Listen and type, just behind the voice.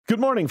Good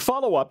morning.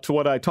 Follow up to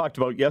what I talked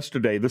about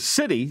yesterday. The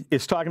city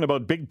is talking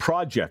about big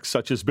projects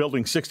such as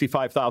building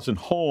 65,000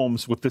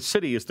 homes with the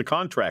city as the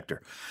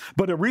contractor.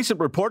 But a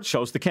recent report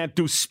shows they can't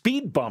do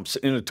speed bumps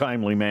in a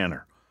timely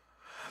manner.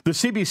 The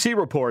CBC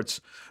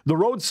reports the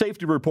road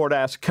safety report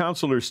asks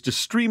councillors to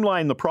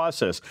streamline the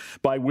process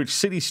by which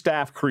city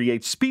staff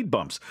create speed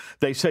bumps.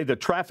 They say the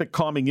traffic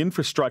calming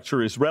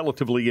infrastructure is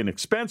relatively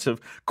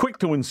inexpensive, quick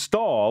to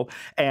install,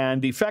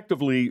 and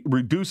effectively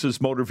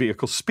reduces motor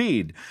vehicle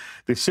speed.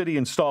 The city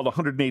installed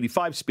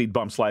 185 speed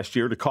bumps last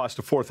year at a cost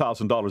of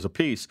 $4,000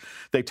 apiece.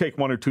 They take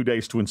 1 or 2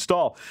 days to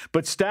install.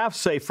 But staff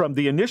say from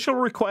the initial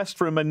request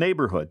from a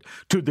neighborhood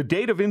to the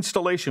date of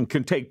installation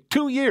can take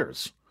 2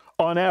 years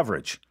on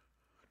average.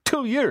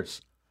 2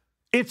 years.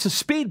 It's a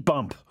speed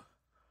bump.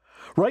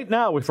 Right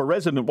now, if a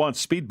resident wants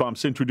speed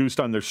bumps introduced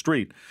on their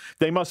street,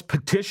 they must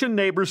petition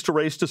neighbors to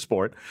raise to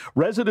sport.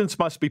 Residents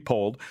must be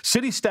polled.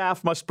 City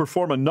staff must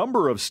perform a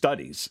number of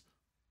studies.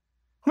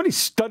 How many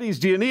studies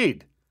do you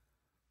need?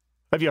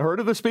 Have you heard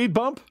of the speed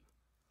bump?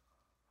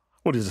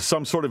 What is it,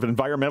 some sort of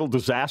environmental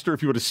disaster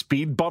if you had a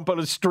speed bump on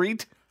a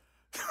street?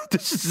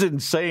 This is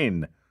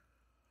insane.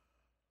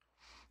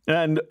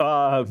 And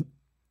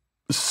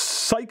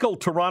Cycle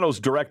Toronto's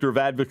Director of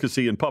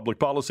Advocacy and Public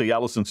Policy,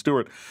 Alison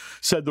Stewart,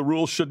 said the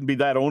rules shouldn't be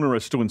that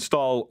onerous to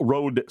install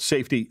road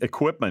safety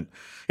equipment.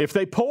 If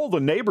they poll the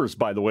neighbors,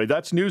 by the way,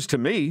 that's news to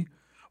me.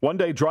 One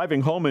day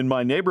driving home in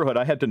my neighborhood,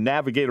 I had to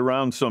navigate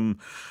around some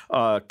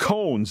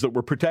cones that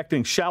were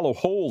protecting shallow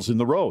holes in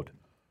the road.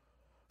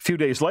 A few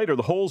days later,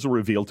 the holes were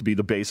revealed to be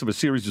the base of a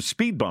series of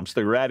speed bumps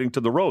they were adding to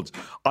the roads.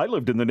 I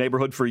lived in the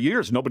neighborhood for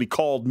years. Nobody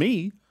called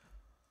me.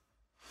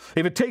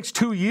 If it takes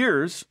 2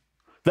 years,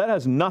 that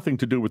has nothing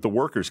to do with the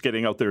workers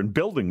getting out there and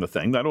building the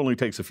thing. That only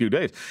takes a few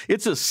days.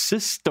 It's a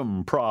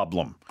system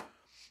problem.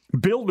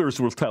 Builders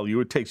will tell you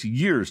it takes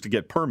years to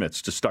get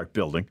permits to start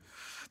building.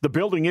 The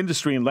Building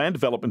Industry and Land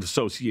Development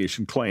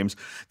Association claims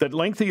that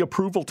lengthy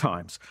approval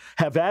times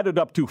have added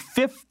up to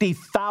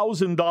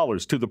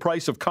 $50,000 to the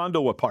price of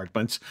condo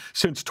apartments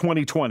since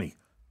 2020.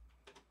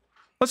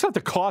 That's not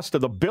the cost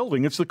of the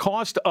building. It's the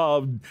cost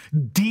of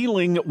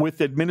dealing with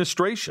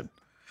administration.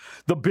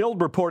 The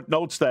Build report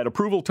notes that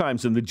approval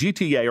times in the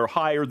GTA are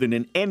higher than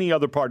in any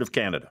other part of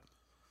Canada.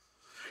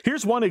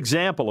 Here's one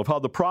example of how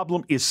the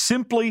problem is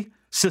simply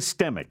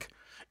systemic.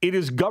 It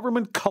is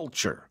government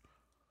culture.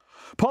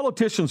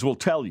 Politicians will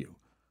tell you,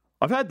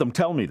 I've had them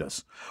tell me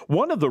this,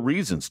 one of the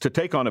reasons to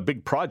take on a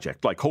big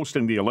project like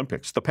hosting the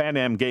Olympics, the Pan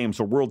Am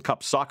Games, or World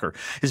Cup soccer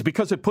is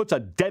because it puts a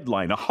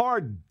deadline, a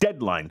hard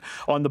deadline,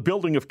 on the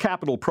building of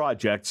capital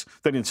projects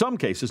that in some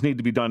cases need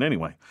to be done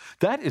anyway.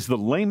 That is the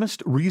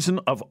lamest reason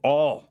of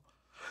all.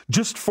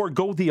 Just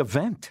forego the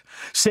event.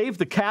 Save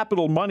the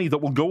capital money that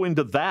will go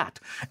into that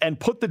and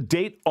put the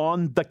date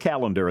on the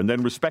calendar and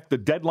then respect the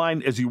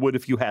deadline as you would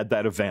if you had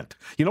that event.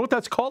 You know what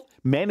that's called?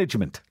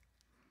 Management.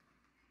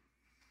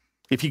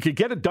 If you could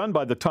get it done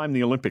by the time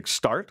the Olympics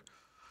start,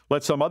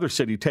 let some other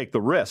city take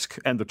the risk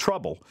and the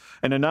trouble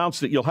and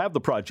announce that you'll have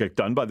the project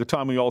done by the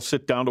time we all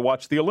sit down to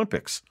watch the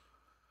Olympics.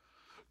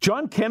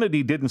 John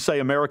Kennedy didn't say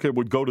America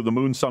would go to the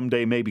moon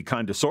someday, maybe,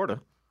 kind of, sort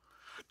of.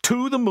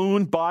 To the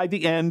moon by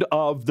the end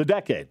of the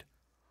decade.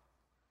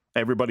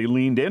 Everybody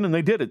leaned in and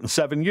they did it in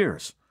 7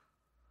 years.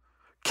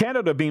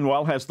 Canada,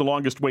 meanwhile, has the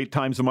longest wait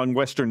times among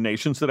Western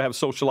nations that have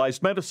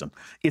socialized medicine.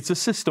 It's a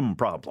system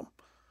problem.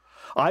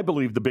 I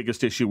believe the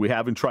biggest issue we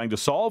have in trying to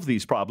solve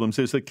these problems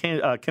is that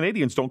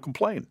Canadians don't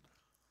complain.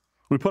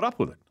 We put up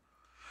with it.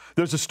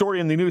 There's a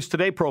story in the news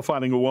today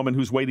profiling a woman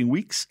who's waiting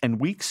weeks and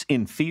weeks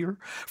in fear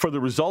for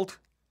the result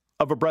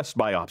of a breast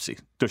biopsy.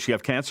 Does she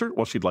have cancer?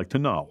 Well, she'd like to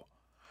know.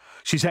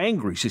 She's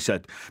angry, she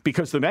said,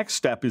 because the next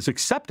step is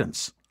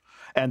acceptance,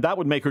 and that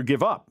would make her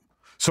give up.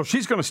 So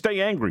she's going to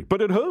stay angry.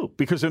 But at who?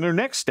 Because in her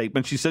next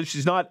statement, she says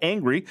she's not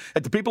angry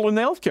at the people in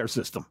the healthcare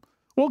system.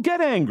 Well,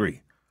 get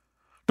angry.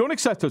 Don't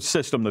accept a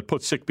system that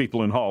puts sick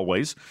people in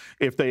hallways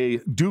if they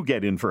do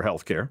get in for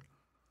healthcare.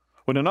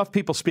 When enough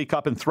people speak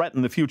up and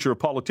threaten the future of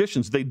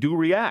politicians, they do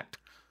react.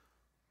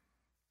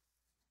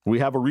 We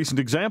have a recent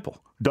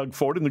example, Doug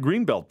Ford and the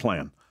Greenbelt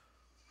Plan.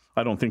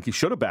 I don't think he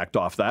should have backed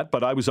off that,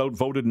 but I was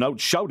outvoted and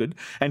outshouted,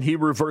 and he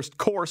reversed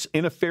course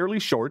in a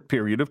fairly short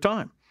period of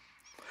time.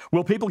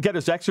 Will people get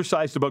as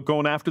exercised about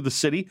going after the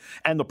city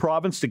and the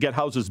province to get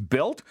houses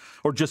built,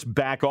 or just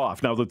back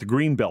off now that the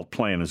Greenbelt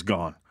Plan is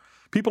gone?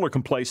 People are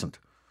complacent,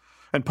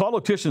 and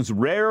politicians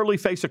rarely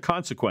face a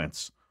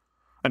consequence.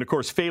 And, of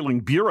course, failing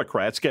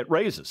bureaucrats get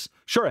raises.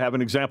 Sure, I have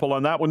an example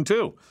on that one,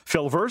 too.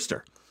 Phil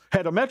Verster,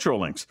 head of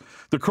Metrolinx.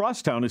 The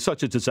crosstown is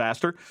such a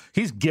disaster,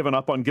 he's given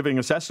up on giving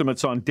us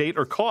estimates on date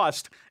or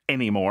cost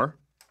anymore.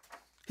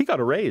 He got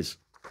a raise.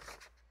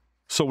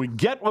 So we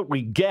get what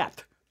we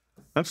get.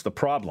 That's the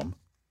problem.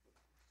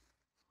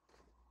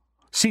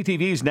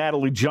 CTV's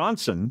Natalie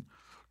Johnson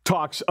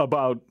talks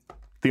about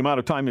the amount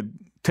of time it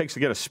takes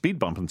to get a speed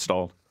bump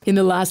installed. In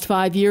the last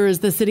 5 years,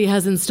 the city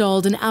has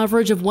installed an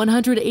average of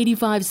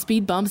 185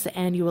 speed bumps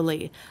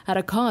annually at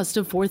a cost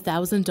of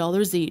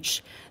 $4,000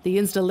 each. The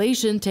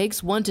installation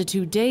takes 1 to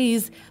 2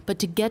 days, but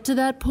to get to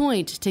that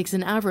point takes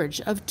an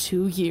average of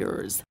 2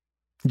 years.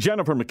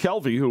 Jennifer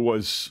McKelvey, who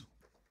was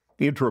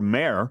interim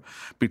mayor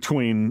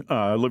between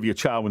Olivia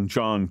Chow and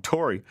John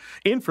Tory,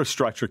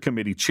 Infrastructure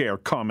Committee chair,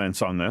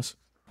 comments on this.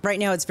 Right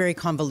now, it's very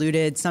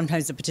convoluted.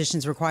 Sometimes the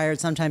petition's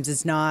required, sometimes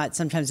it's not.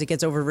 Sometimes it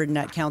gets overridden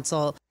at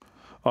council.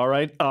 All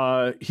right.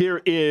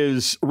 Here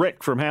is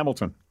Rick from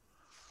Hamilton.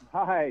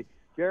 Hi,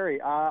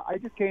 Jerry. I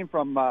just came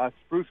from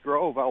Spruce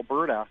Grove,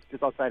 Alberta,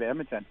 just outside of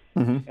Edmonton.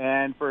 Mm-hmm.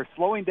 And for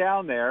slowing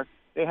down there,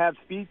 they have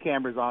speed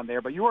cameras on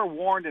there, but you are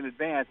warned in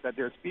advance that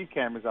there are speed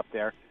cameras up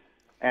there.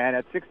 And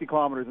at 60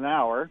 kilometers an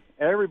hour,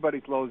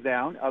 everybody slows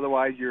down.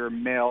 Otherwise, you're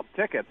mailed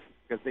tickets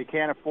because they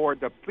can't afford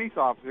the police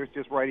officers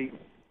just writing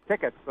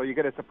tickets. So you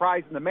get a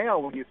surprise in the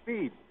mail when you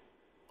speed.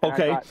 And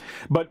okay,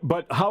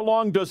 but how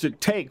long does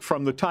it take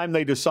from the time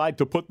they decide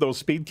to put those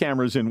speed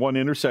cameras in one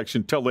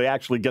intersection till they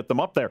actually get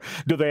them up there?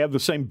 Do they have the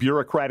same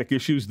bureaucratic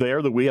issues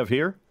there that we have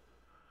here?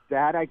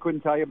 That I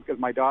couldn't tell you because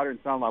my daughter and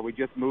son-in-law, we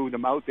just moved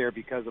them out there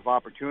because of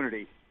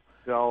opportunity.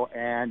 So,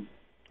 and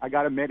I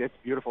got to admit, it's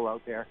beautiful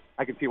out there.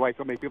 I can see why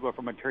so many people are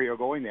from Ontario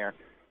going there.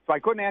 So I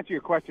couldn't answer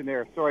your question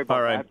there. Sorry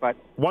about that. But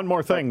one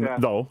more thing,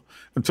 though.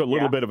 It's a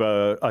little bit of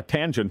a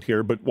tangent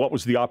here, but what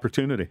was the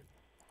opportunity?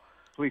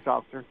 Police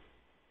officer.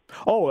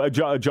 Oh, a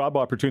job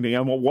opportunity.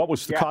 And what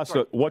was the cost?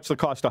 What's the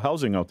cost of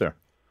housing out there?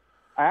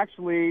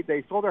 Actually,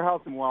 they sold their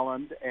house in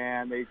Welland,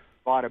 and they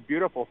bought a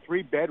beautiful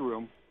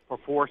 3-bedroom for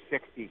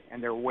 $460,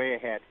 and they're way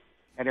ahead.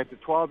 And it's a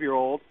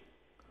 12-year-old,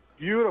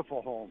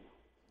 beautiful home.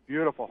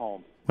 Beautiful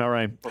home. All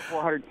right. For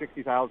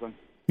 $460,000.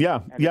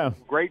 Yeah, and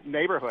great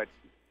neighborhood,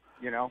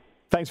 you know.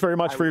 Thanks very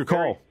much for your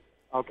call.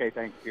 Okay,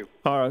 thank you.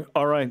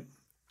 All right.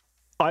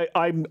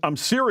 I'm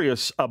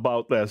serious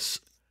about this.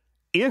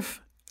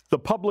 If the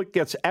public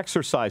gets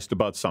exercised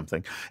about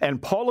something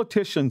and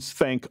politicians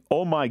think,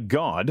 oh my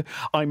God,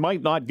 I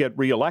might not get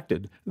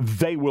reelected,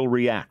 they will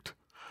react.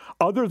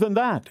 Other than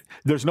that,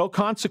 there's no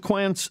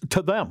consequence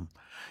to them.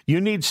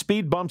 You need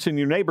speed bumps in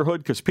your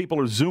neighborhood because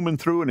people are zooming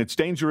through and it's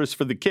dangerous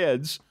for the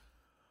kids.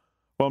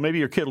 Well, maybe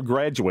your kid will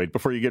graduate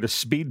before you get a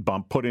speed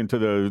bump put into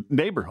the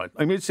neighborhood.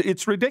 I mean,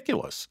 it's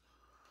ridiculous.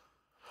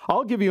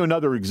 I'll give you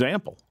another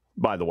example,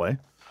 by the way.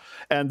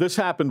 And this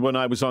happened when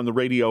I was on the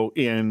radio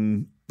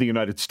in the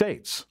United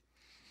States.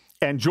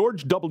 And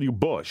George W.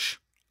 Bush,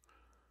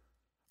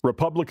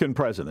 Republican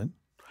president,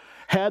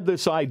 had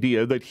this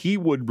idea that he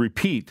would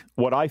repeat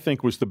what I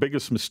think was the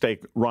biggest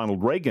mistake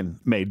Ronald Reagan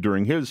made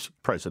during his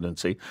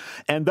presidency,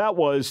 and that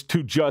was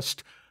to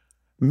just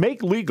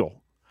make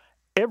legal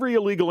every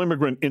illegal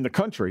immigrant in the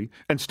country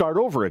and start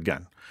over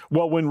again.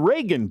 Well, when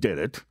Reagan did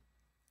it,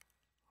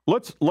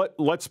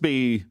 let's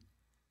be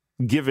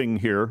giving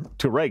here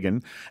to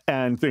Reagan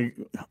and think,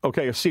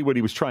 okay, I see what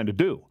he was trying to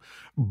do.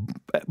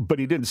 But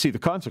he didn't see the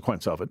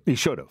consequence of it. He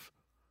should have.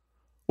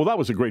 Well, that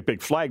was a great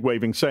big flag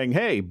waving saying,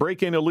 hey,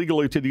 break in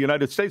illegally to the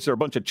United States. They're a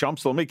bunch of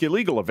chumps. They'll make you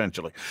legal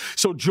eventually.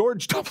 So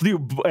George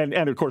W. And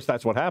of course,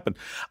 that's what happened.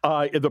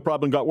 The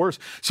problem got worse.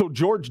 So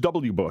George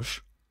W.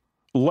 Bush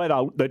let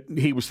out that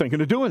he was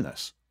thinking of doing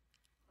this.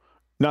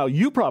 Now,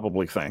 you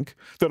probably think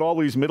that all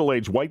these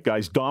middle-aged white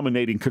guys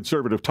dominating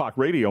conservative talk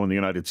radio in the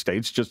United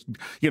States just,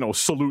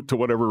 salute to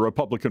whatever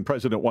Republican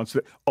president wants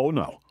to. Oh,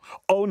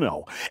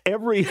 no.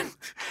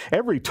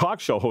 Every talk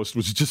show host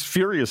was just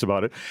furious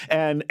about it,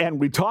 and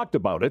we talked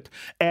about it,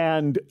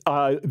 and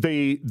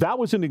that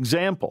was an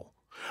example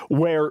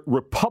where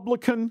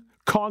Republican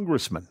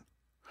congressmen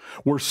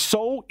were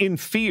so in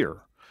fear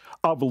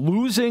of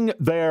losing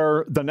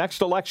the next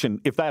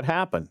election if that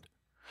happened,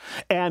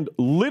 and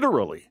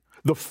literally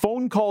the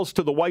phone calls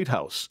to the White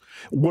House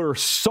were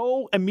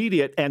so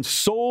immediate and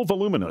so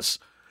voluminous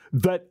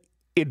that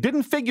it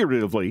didn't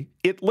figuratively,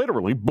 it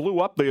literally blew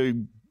up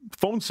the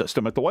phone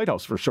system at the White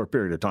House for a short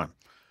period of time.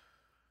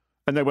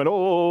 And they went,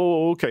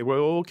 okay,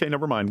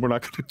 never mind. We're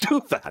not going to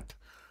do that.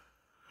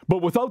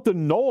 But without the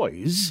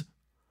noise,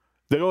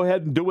 they go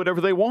ahead and do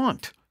whatever they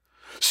want.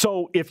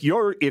 So if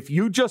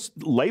you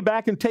just lay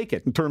back and take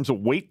it in terms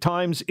of wait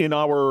times in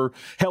our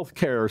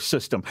healthcare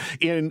system,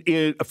 in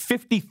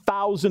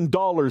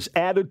 $50,000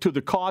 added to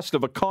the cost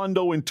of a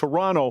condo in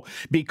Toronto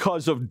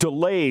because of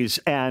delays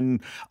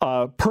and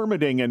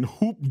permitting and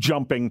hoop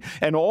jumping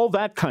and all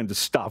that kind of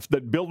stuff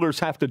that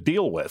builders have to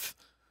deal with.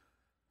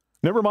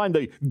 Never mind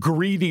the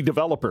greedy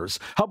developers.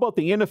 How about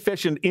the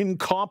inefficient,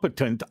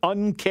 incompetent,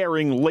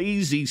 uncaring,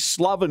 lazy,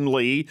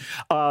 slovenly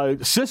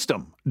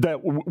system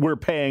that we're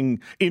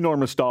paying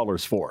enormous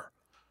dollars for?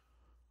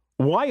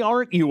 Why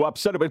aren't you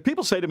upset about it?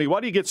 People say to me,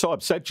 why do you get so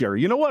upset,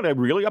 Jerry? You know what I'm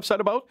really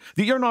upset about?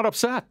 That you're not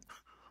upset.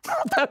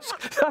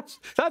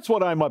 That's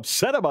what I'm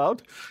upset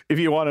about, if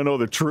you want to know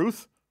the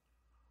truth.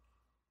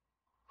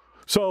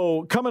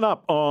 So coming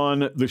up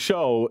on the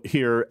show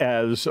here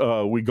as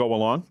we go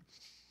along,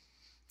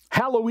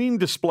 Halloween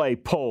display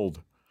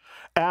pulled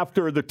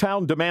after the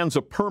town demands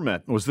a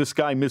permit. Was this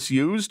guy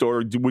misused,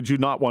 or would you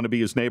not want to be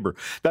his neighbor?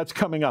 That's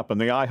coming up on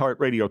the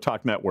iHeartRadio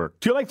Talk Network.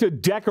 Do you like to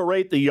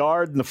decorate the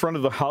yard in the front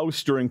of the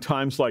house during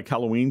times like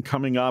Halloween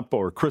coming up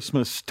or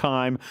Christmas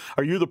time?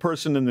 Are you the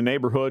person in the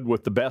neighborhood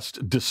with the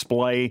best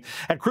display?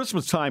 At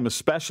Christmas time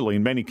especially,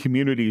 in many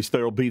communities,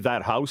 there will be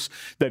that house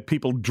that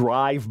people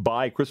drive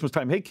by Christmas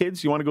time. Hey,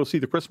 kids, you want to go see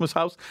the Christmas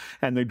house?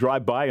 And they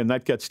drive by, and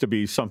that gets to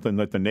be something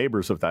that the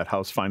neighbors of that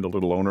house find a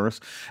little onerous.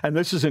 And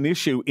this is an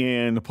issue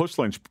in Push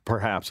Lynch,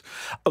 perhaps.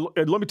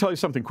 Let me tell you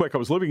something quick. I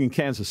was living in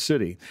Kansas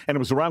City, and it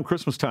was around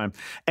Christmas time,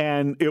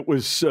 and it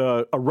was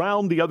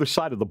around the other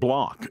side of the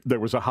block. There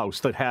was a house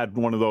that had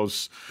one of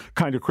those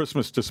kind of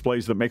Christmas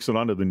displays that makes it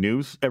onto the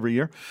news every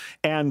year.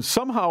 And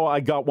somehow I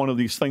got one of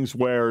these things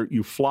where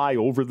you fly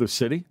over the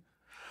city.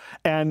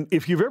 And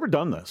if you've ever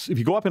done this, if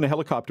you go up in a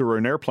helicopter or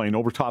an airplane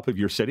over top of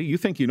your city, you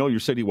think you know your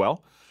city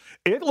well.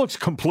 It looks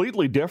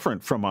completely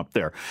different from up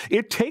there.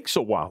 It takes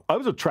a while. I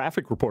was a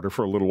traffic reporter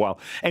for a little while,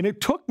 and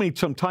it took me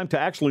some time to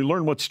actually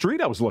learn what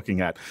street I was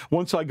looking at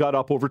once I got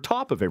up over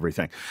top of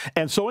everything.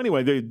 And so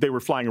anyway, they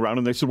were flying around,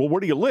 and they said, well, where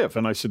do you live?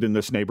 And I said, in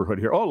this neighborhood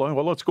here. Oh,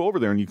 well, let's go over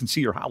there, and you can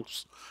see your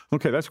house.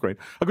 Okay, that's great.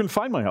 I couldn't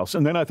find my house.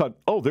 And then I thought,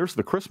 oh, there's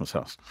the Christmas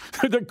house.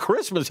 The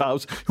Christmas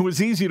house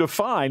was easy to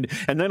find,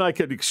 and then I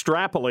could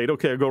extrapolate.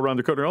 Okay, I go around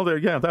the corner. Oh, there,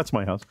 yeah, that's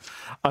my house.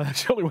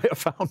 That's the only way I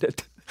found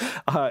it,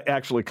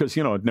 actually, because,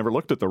 I'd never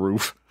looked at the roof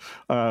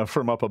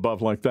from up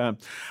above like that.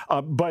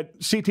 But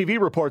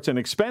CTV reports an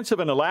expensive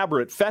and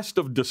elaborate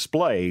festive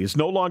display is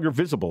no longer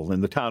visible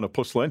in the town of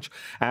Push Lynch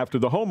after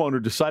the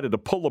homeowner decided to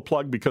pull the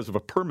plug because of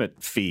a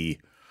permit fee.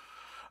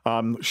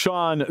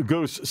 Sean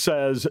Goose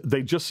says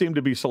they just seem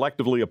to be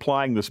selectively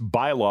applying this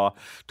bylaw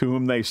to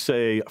whom they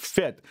say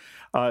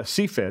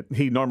see fit.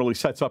 He normally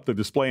sets up the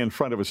display in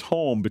front of his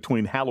home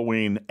between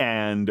Halloween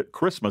and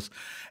Christmas.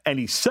 And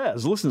he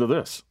says, listen to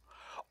this,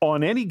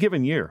 on any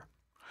given year,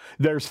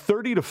 there's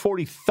 $30,000 to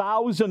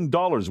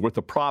 $40,000 worth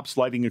of props,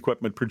 lighting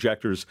equipment,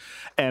 projectors,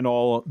 and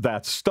all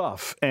that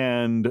stuff.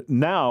 And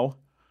now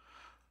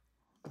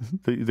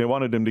they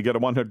wanted him to get a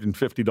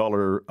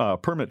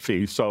 $150 permit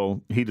fee,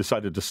 so he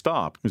decided to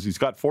stop because he's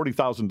got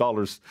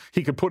 $40,000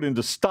 he could put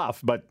into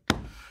stuff, but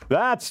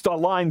that's a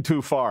line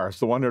too far.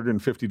 It's the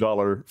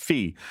 $150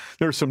 fee.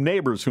 There are some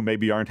neighbors who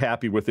maybe aren't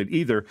happy with it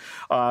either.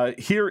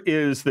 Here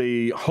is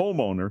the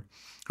homeowner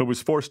who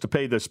was forced to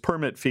pay this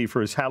permit fee for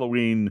his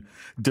Halloween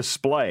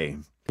display.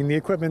 The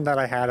equipment that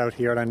I had out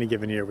here at any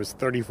given year was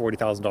 $30,000,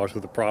 $40,000 worth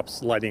of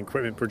props, lighting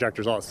equipment,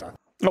 projectors, all that stuff.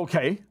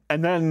 Okay,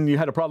 and then you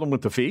had a problem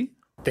with the fee?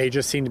 They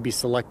just seem to be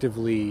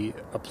selectively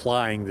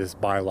applying this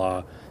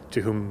bylaw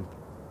to whom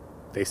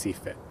they see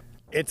fit.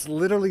 It's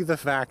literally the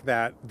fact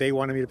that they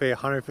wanted me to pay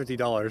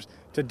 $150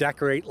 to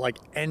decorate like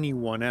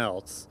anyone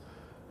else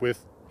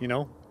with,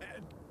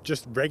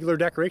 just regular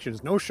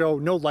decorations. No show,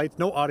 no lights,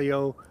 no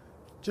audio,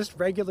 just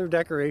regular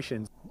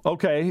decorations.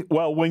 Okay,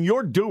 well, when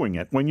you're doing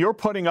it, when you're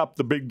putting up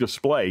the big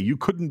display, you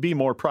couldn't be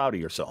more proud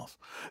of yourself.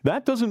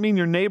 That doesn't mean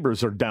your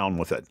neighbors are down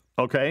with it,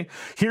 okay?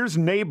 Here's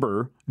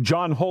neighbor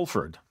John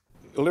Holford.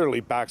 It literally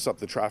backs up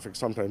the traffic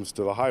sometimes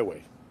to the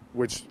highway,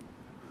 which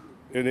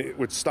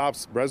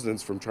stops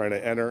residents from trying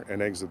to enter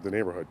and exit the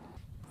neighborhood.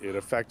 It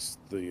affects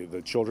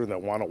the children that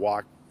want to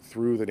walk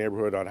through the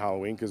neighborhood on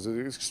Halloween because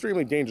it's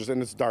extremely dangerous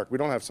and it's dark. We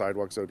don't have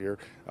sidewalks out here.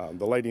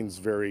 The lighting's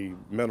very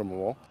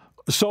minimal.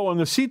 So on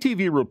the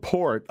CTV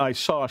report, I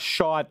saw a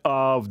shot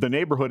of the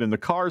neighborhood and the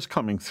cars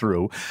coming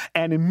through,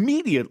 and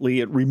immediately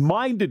it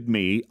reminded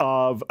me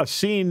of a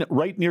scene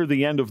right near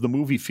the end of the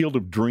movie Field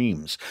of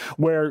Dreams,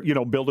 where,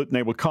 build it and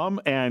they will come,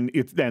 and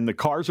the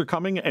cars are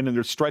coming, and then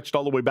they're stretched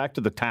all the way back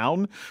to the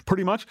town,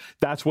 pretty much.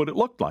 That's what it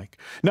looked like.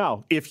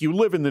 Now, if you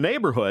live in the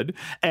neighborhood,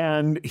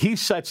 and he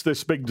sets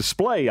this big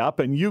display up,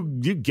 and you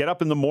get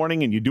up in the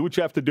morning, and you do what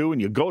you have to do,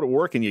 and you go to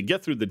work, and you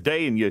get through the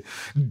day, and you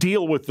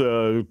deal with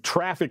the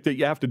traffic that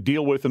you have to deal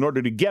with in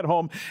order to get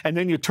home, and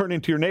then you turn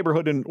into your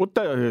neighborhood and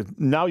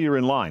now you're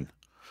in line.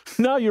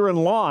 Now you're in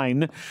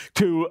line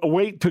to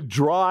wait to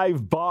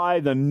drive by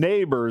the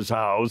neighbor's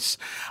house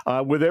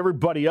with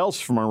everybody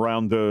else from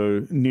around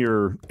the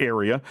near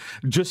area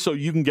just so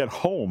you can get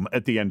home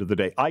at the end of the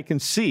day. I can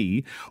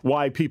see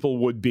why people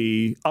would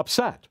be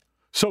upset.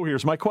 So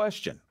here's my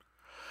question.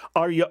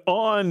 Are you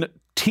on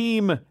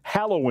Team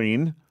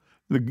Halloween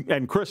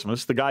and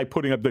Christmas, the guy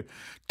putting up the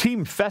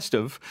Team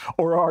Festive,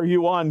 or are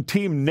you on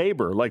Team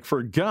Neighbor? Like,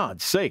 for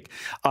God's sake,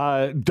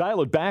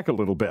 dial it back a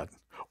little bit,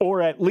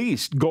 or at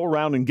least go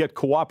around and get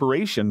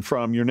cooperation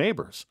from your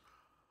neighbors.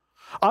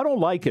 I don't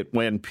like it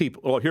when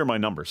people, well, here are my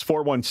numbers,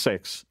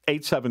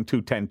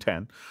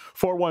 416-872-1010,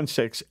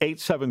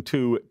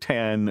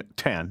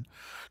 416-872-1010,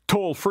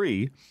 toll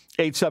free,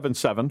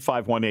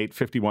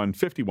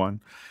 877-518-5151,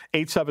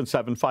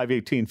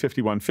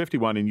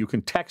 877-518-5151, and you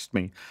can text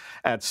me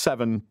at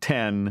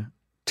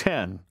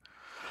 71010.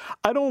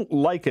 I don't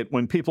like it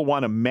when people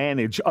want to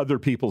manage other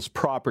people's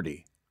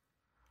property.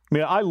 I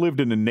mean, I lived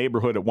in a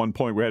neighborhood at one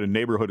point. We had a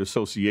neighborhood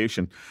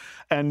association,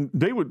 and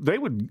they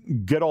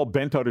would get all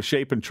bent out of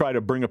shape and try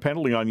to bring a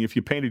penalty on you if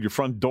you painted your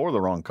front door the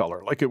wrong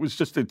color. Like,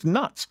 it's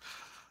nuts.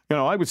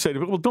 I would say to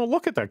people, well, don't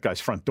look at that guy's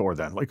front door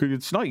then. Like,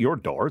 it's not your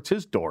door, it's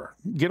his door.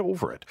 Get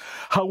over it.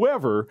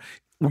 However,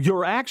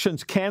 your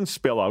actions can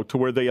spill out to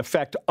where they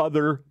affect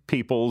other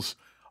people's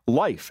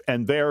life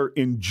and their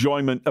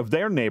enjoyment of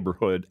their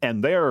neighborhood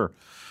and their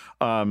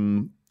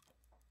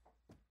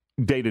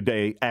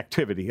day-to-day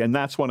activity. And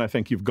that's when I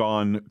think you've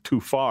gone too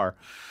far.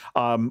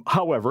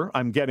 However,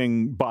 I'm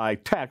getting by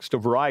text a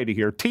variety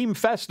here. Team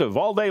festive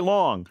all day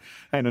long.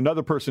 And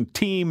another person,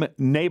 team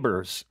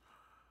neighbors.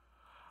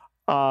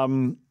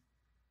 And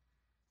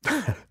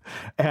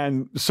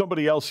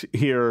somebody else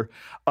here,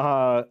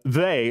 I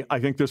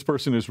think this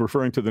person is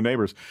referring to the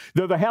neighbors.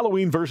 They're the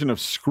Halloween version of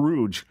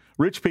Scrooge.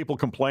 Rich people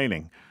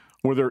complaining.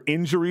 Were there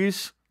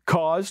injuries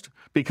caused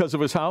because of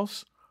his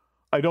house?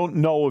 I don't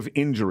know of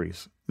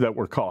injuries that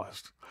were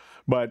caused,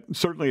 but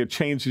certainly it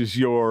changes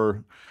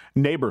your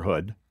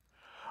neighborhood.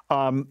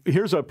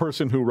 Here's a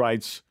person who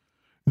writes,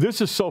 this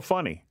is so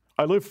funny.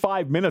 I live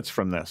 5 minutes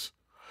from this.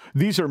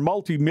 These are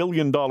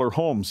multi-million-dollar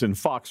homes in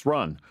Fox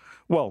Run.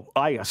 Well,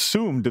 I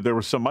assumed there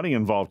was some money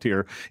involved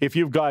here. If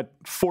you've got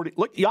 40,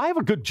 look, I have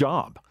a good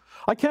job.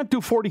 I can't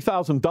do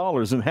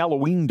 $40,000 in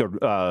Halloween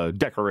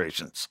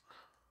decorations.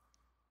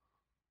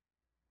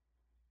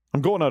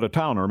 I'm going out of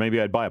town, or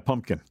maybe I'd buy a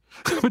pumpkin.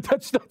 But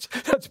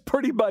that's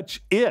pretty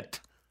much it.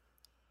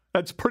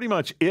 That's pretty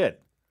much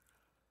it.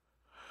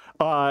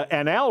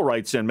 And Al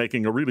writes in,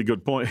 making a really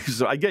good point. He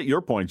says, I get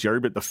your point, Jerry,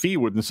 but the fee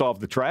wouldn't solve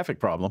the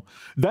traffic problem.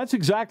 That's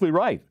exactly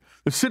right.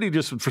 The city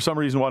just, for some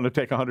reason, wanted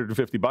to take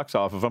 $150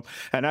 off of him.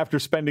 And after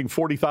spending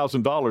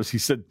 $40,000, he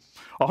said,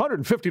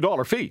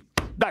 $150 fee.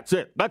 That's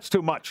it. That's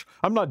too much.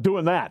 I'm not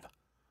doing that.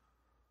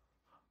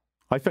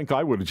 I think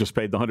I would have just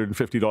paid the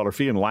 $150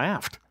 fee and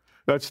laughed.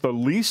 That's the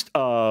least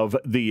of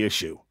the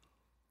issue.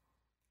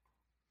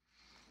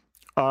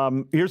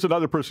 Here's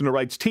another person who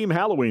writes, Team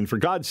Halloween, for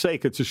God's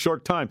sake, it's a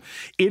short time.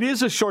 It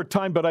is a short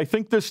time, but I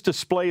think this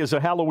display is a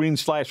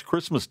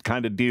Halloween/Christmas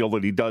kind of deal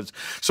that he does.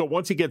 So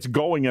once he gets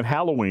going at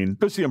Halloween,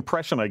 this is the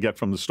impression I get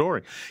from the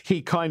story.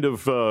 He kind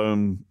of,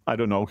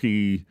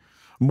 he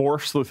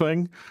morphs the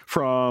thing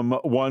from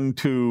one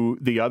to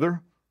the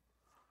other.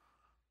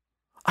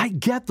 I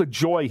get the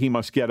joy he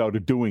must get out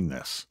of doing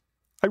this.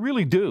 I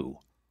really do.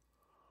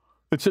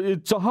 It's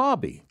a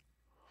hobby.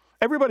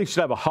 Everybody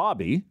should have a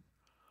hobby.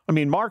 I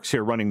mean, Mark's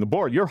here running the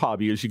board. Your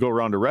hobby is you go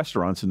around to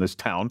restaurants in this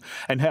town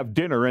and have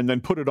dinner and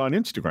then put it on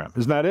Instagram.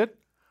 Isn't that it?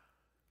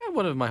 Yeah,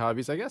 one of my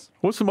hobbies, I guess.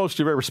 What's the most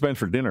you've ever spent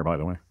for dinner, by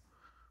the way?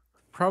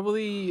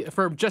 Probably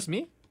for just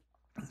me?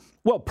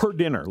 Well, per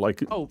dinner. Probably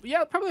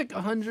like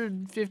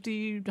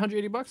 $150,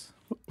 $180.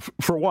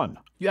 For one?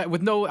 Yeah,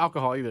 with no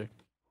alcohol either.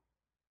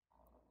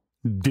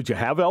 Did you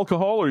have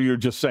alcohol, or you're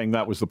just saying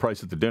that was the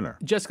price at the dinner?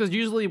 Just because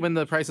usually when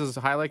the price is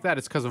high like that,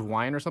 it's because of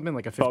wine or something,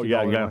 like a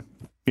 $50 wine.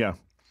 Yeah.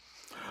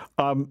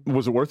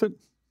 Was it worth it?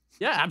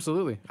 Yeah,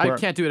 absolutely. I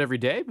can't do it every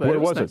day, but where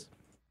was nice. it?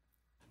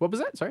 What was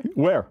that? Sorry?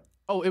 Where?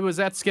 Oh, it was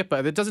at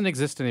Skippa. It doesn't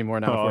exist anymore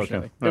now,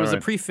 unfortunately. Okay. It was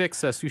a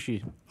prefix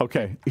sushi.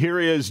 Okay. Here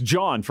is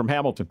John from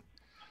Hamilton.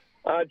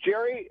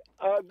 Jerry,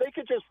 they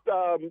could just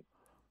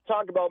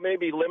talk about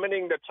maybe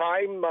limiting the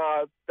time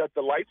that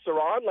the lights are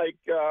on, like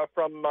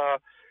from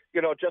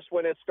just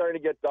when it's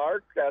starting to get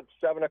dark at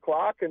 7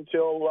 o'clock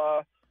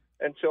until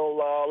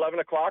 11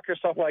 o'clock or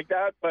something like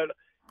that. But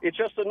it's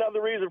just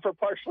another reason for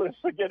Parklands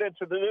to get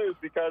into the news,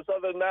 because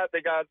other than that, they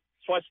got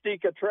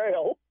Swastika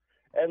Trail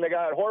and they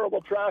got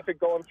horrible traffic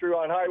going through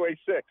on Highway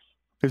 6.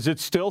 Is it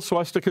still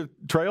Swastika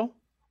Trail?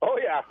 Oh,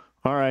 yeah.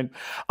 All right.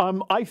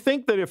 I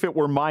think that if it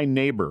were my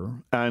neighbor,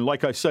 and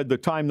like I said, the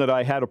time that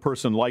I had a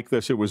person like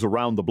this, it was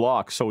around the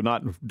block, so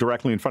not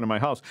directly in front of my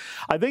house.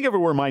 I think if it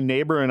were my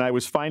neighbor and I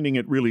was finding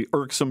it really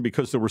irksome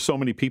because there were so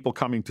many people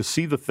coming to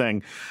see the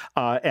thing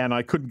and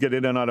I couldn't get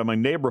in and out of my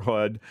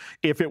neighborhood,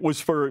 if it was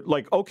for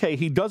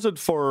he does it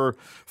for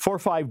 4 or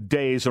 5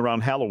 days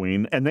around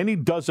Halloween and then he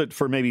does it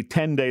for maybe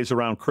 10 days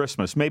around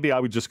Christmas, maybe I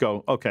would just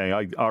go, okay,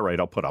 all right,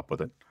 I'll put up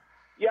with it.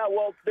 Yeah,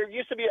 well, there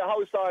used to be a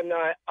house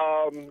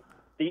on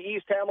the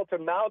East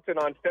Hamilton Mountain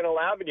on Fennell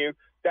Avenue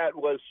that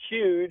was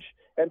huge,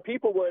 and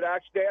people would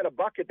actually, they had a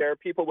bucket there,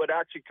 people would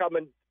actually come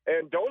and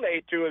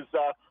donate to his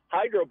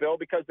hydro bill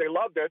because they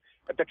loved it.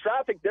 But the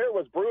traffic there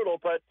was brutal,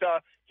 but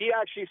he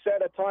actually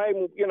set a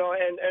time, he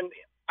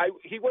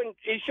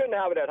shouldn't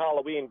have it at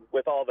Halloween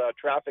with all the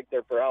traffic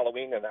there for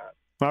Halloween and that.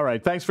 All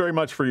right. Thanks very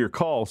much for your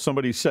call.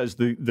 Somebody says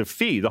the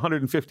fee, the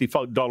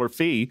 $150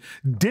 fee,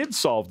 did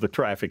solve the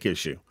traffic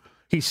issue.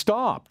 He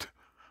stopped.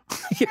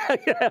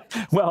 Yeah.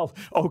 Well,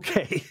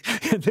 okay.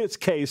 In this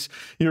case,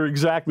 you're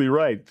exactly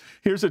right.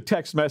 Here's a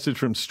text message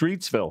from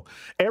Streetsville.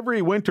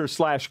 Every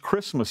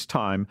winter/Christmas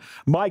time,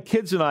 my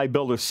kids and I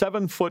build a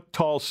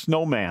 7-foot-tall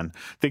snowman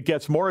that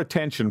gets more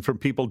attention from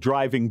people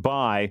driving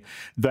by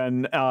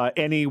than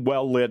any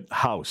well-lit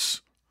house.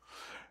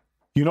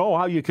 You know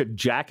how you could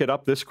jack it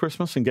up this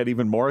Christmas and get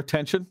even more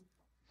attention?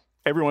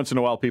 Every once in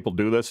a while, people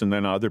do this, and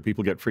then other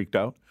people get freaked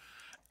out.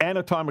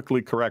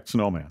 Anatomically correct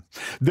snowman.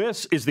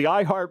 This is the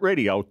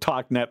iHeartRadio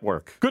Talk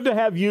Network. Good to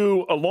have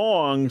you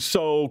along.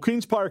 So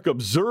Queen's Park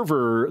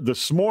Observer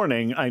this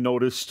morning, I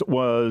noticed,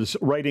 was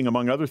writing,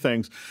 among other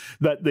things,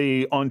 that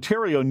the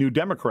Ontario New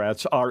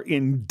Democrats are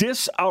in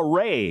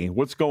disarray.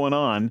 What's going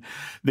on?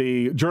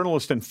 The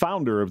journalist and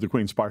founder of the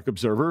Queen's Park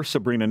Observer,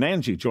 Sabrina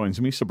Nanji,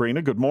 joins me.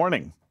 Sabrina, good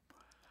morning.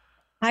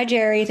 Hi,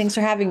 Jerry. Thanks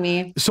for having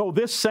me. So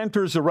this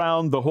centers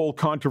around the whole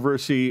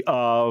controversy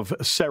of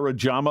Sarah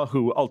Jama,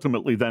 who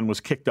ultimately then was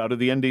kicked out of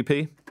the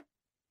NDP?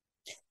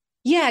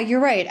 Yeah, you're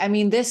right. I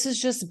mean, this has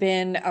just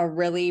been a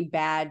really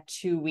bad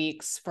 2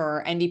 weeks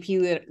for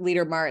NDP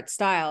leader Marit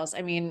Stiles.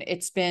 I mean,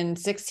 it's been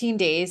 16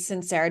 days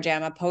since Sarah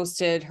Jama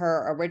posted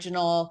her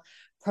original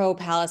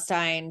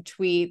pro-Palestine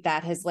tweet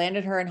that has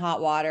landed her in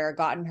hot water,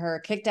 gotten her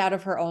kicked out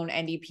of her own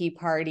NDP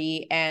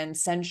party and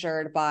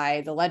censured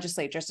by the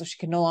legislature, so she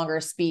can no longer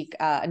speak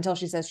until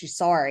she says she's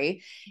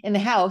sorry in the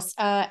House.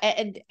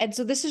 And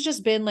so this has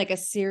just been like a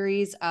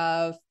series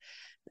of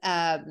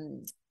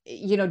debacles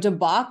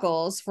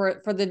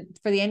for the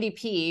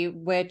NDP,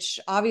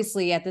 which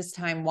obviously at this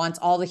time wants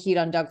all the heat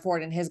on Doug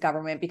Ford and his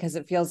government, because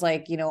it feels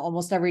like,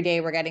 almost every day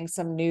we're getting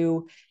some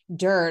new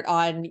dirt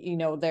on,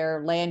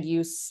 their land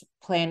use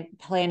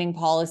planning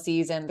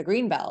policies and the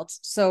Greenbelt.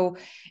 So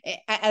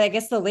I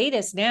guess the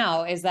latest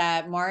now is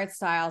that Marit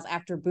Stiles,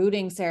 after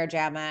booting Sarah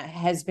Jama,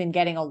 has been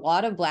getting a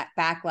lot of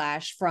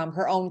backlash from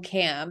her own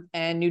camp,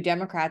 and New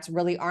Democrats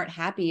really aren't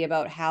happy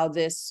about how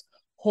this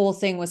whole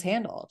thing was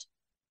handled.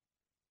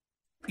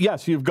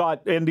 Yes, you've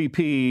got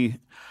NDP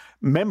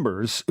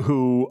members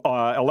who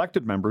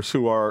elected members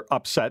who are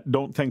upset,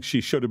 don't think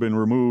she should have been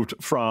removed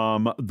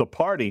from the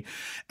party.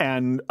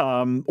 And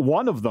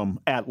one of them,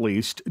 at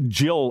least,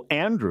 Jill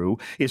Andrew,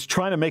 is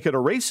trying to make it a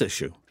race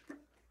issue.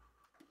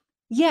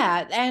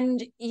 Yeah.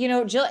 And,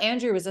 Jill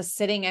Andrew is a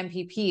sitting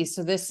MPP.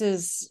 So this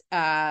is,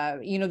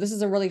 this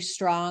is a really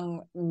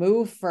strong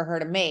move for her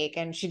to make.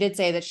 And she did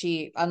say that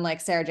she,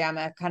 unlike Sarah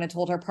Jama, kind of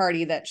told her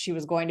party that she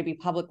was going to be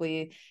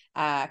publicly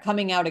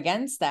coming out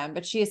against them.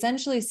 But she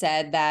essentially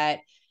said that,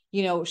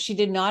 she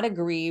did not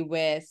agree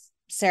with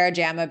Sarah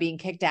Jama being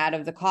kicked out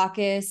of the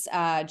caucus.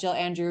 Jill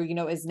Andrew,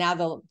 is now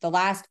the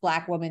last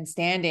Black woman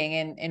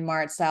standing in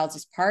Marit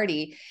Stiles'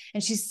 party.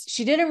 And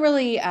she didn't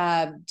really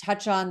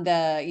touch on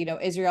the,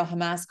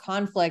 Israel-Hamas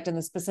conflict and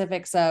the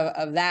specifics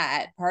of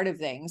that part of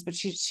things. But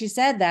she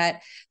said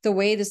that the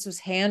way this was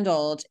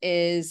handled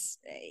is,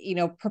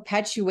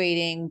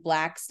 perpetuating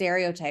Black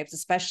stereotypes,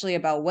 especially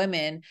about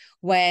women,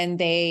 when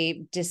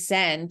they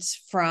dissent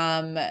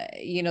from,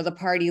 the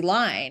party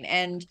line.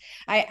 And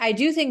I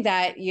do think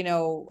that,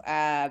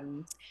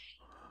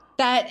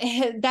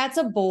 that's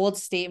a bold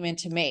statement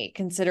to make,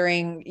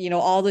 considering,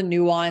 all the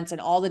nuance and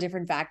all the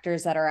different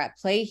factors that are at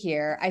play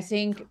here. I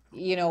think,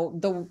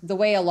 the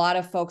way a lot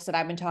of folks that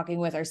I've been talking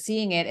with are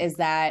seeing it is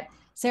that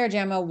Sarah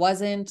Jama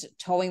wasn't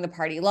towing the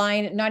party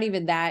line. Not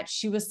even that.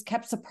 She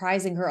kept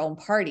surprising her own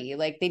party.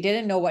 Like, they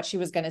didn't know what she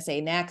was going to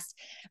say next.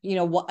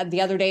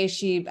 The other day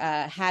she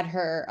had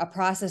a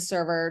process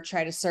server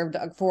try to serve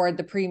Doug Ford,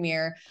 the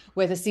premier,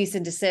 with a cease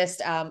and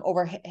desist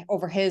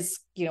over his,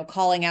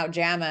 calling out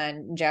Jama,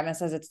 and Jama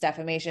says it's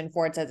defamation.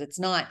 Ford says it's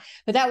not.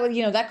 But that was,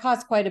 that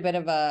caused quite a bit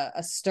of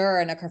a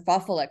stir and a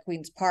kerfuffle at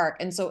Queen's Park.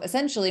 And so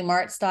essentially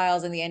Marit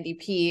Stiles and the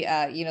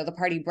NDP, the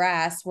party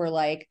brass were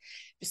like,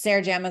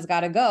 Sarah Jama's got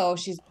to go.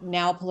 She's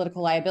now a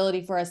political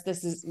liability for us.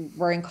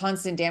 We're in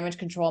constant damage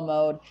control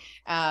mode.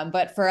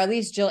 But for at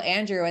least Jill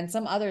Andrew and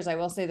some others, I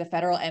will say the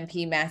federal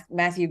MP,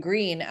 Matthew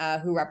Green,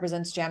 who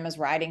represents Jama's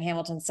riding,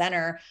 Hamilton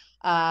Center,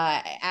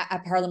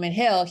 at Parliament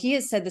Hill, he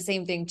has said the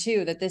same thing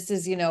too, that this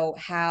is,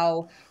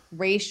 how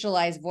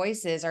racialized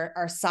voices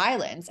are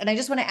silenced. And I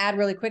just want to add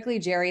really quickly,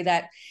 Jerry,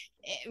 that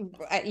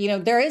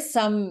there is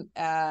some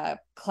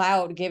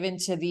clout given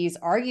to these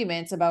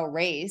arguments about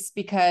race,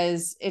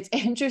 because it's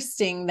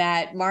interesting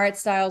that Marit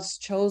Stiles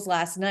chose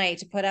last night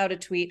to put out a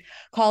tweet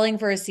calling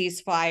for a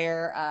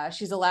ceasefire.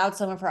 She's allowed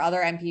some of her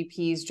other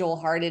MPPs, Joel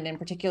Hardin in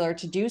particular,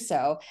 to do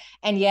so.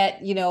 And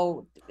yet,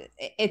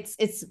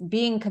 it's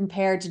being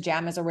compared to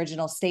Jama's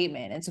original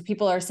statement. And so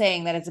people are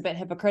saying that it's a bit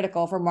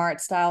hypocritical for Marit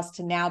Stiles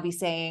to now be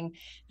saying,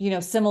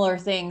 similar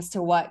things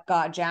to what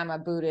got Jama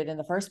booted in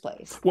the first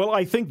place. Well,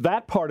 I think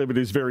that part of it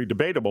is very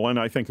debatable, and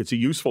I think it's a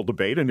useful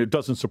debate, and it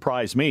doesn't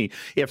surprise me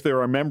if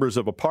there are members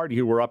of a party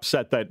who are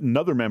upset that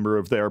another member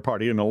of their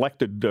party, an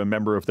elected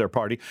member of their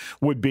party,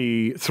 would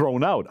be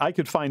thrown out. I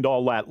could find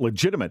all that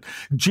legitimate.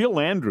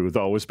 Jill Andrew,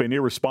 though, has been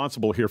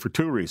irresponsible here for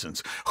two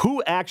reasons.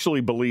 Who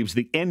actually believes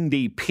the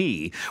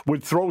NDP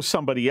would throw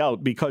somebody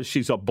out because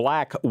she's a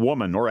Black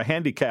woman or a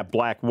handicapped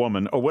Black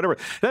woman or whatever?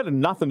 That had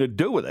nothing to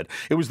do with it.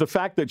 It was the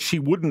fact that she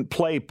wouldn't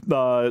play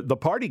the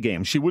party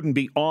game. She wouldn't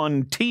be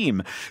on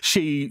team.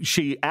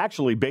 She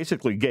actually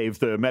basically gave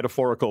the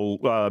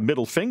metaphorical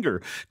middle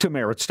finger to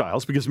Merritt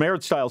Stiles, because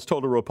Merritt Stiles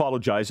told her to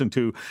apologize and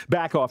to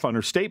back off on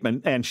her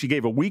statement, and she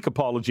gave a weak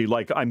apology,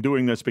 like, I'm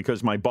doing this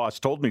because my boss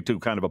told me to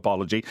kind of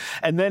apology.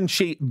 And then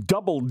she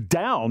doubled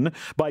down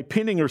by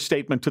pinning her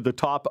statement to the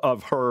top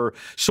of her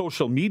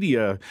social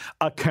media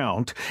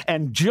account.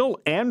 And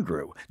Jill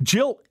Andrew,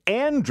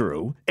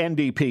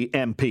 NDP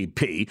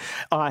MPP,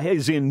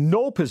 is in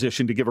no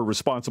position to give a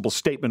responsible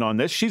statement on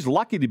this. She's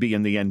lucky to be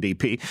in the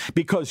NDP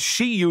because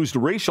she used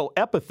racial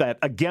epithet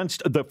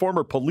against the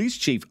former police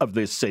chief of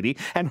this city,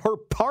 and her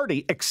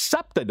party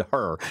accepted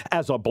her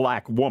as a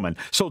black woman.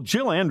 So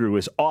Jill Andrew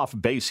is off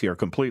base here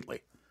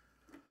completely.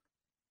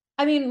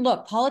 I mean,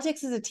 look,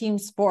 politics is a team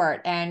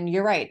sport, and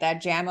you're right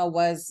that JAMA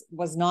was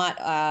not,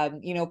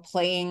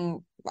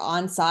 playing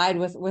on side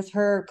with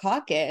her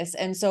caucus,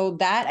 and so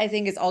that I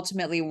think is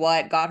ultimately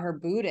what got her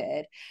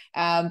booted.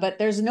 But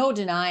there's no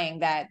denying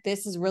that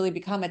this has really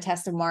become a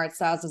test of Marit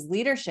Stiles'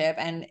 leadership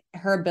and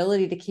her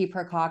ability to keep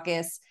her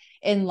caucus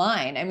in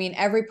line. I mean,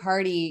 every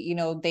party,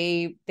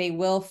 they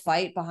will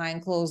fight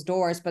behind closed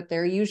doors, but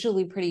they're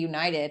usually pretty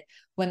united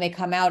when they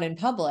come out in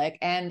public.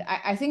 And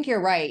I think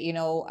you're right.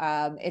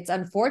 It's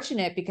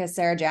unfortunate because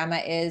Sarah Jama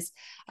is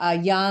a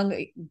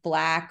young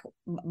Black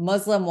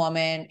Muslim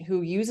woman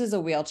who uses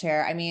a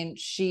wheelchair. I mean,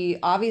 she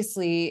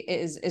obviously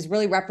is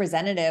really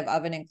representative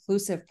of an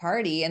inclusive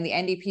party, and the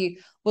NDP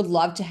would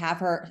love to have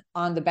her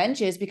on the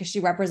benches because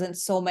she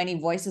represents so many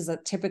voices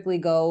that typically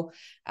go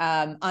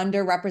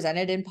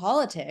underrepresented in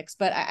politics.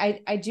 But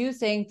I do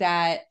think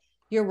that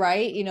you're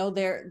right.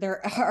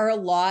 There are a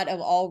lot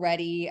of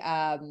already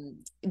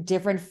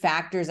different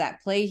factors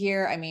at play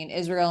here. I mean,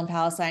 Israel and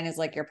Palestine is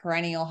like your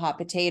perennial hot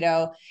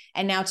potato.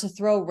 And now to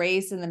throw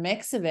race in the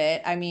mix of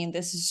it, I mean,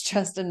 this is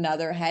just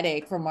another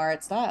headache for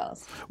Marit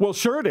Stiles. Well,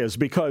 sure it is,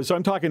 because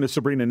I'm talking to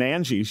Sabrina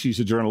Nanji. She's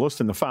a journalist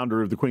and the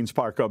founder of the Queen's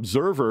Park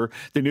Observer,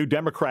 the New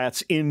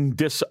Democrats in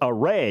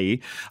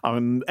disarray.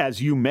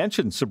 As you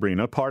mentioned,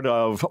 Sabrina, part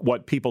of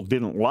what people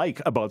didn't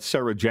like about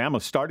Sarah Jama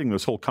starting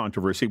this whole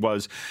controversy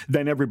was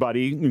then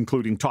everybody,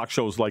 including talk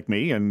shows like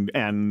me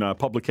and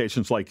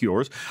publications like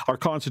yours, are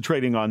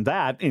concentrating on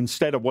that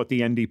instead of what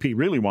the NDP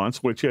really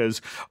wants, which is,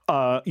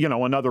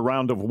 another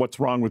round of what's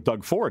wrong with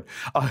Doug Ford,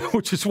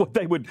 which is what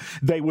they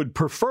would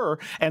prefer.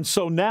 And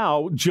so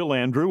now Jill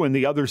Andrew and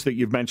the others that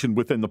you've mentioned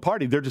within the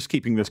party, they're just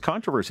keeping this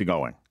controversy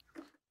going.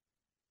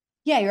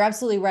 Yeah, you're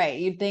absolutely right.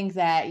 You'd think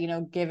that,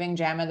 giving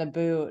Jama the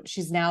boot,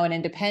 she's now an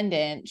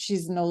independent.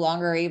 She's no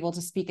longer able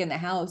to speak in the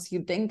House.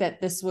 You'd think that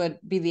this would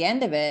be the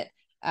end of it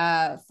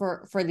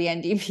for the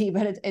NDP,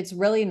 but it's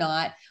really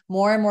not.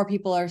 More and more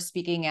people are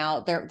speaking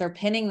out. They're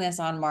pinning this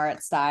on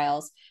Marit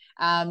Stiles.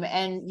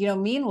 And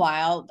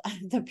meanwhile,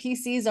 the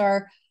PCs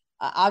are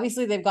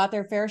obviously they've got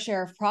their fair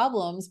share of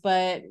problems,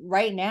 but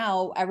right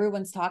now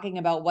everyone's talking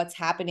about what's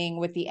happening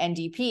with the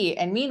NDP.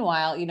 And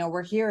meanwhile,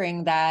 we're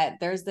hearing that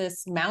there's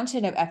this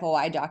mountain of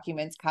FOI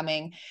documents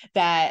coming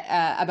that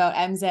about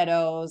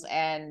MZOs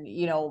and,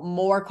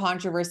 more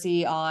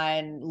controversy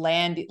on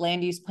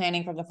land use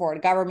planning from the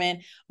Ford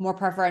government, more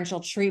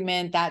preferential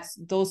treatment. That's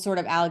those sort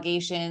of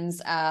allegations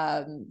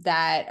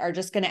that are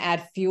just going to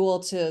add fuel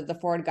to the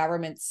Ford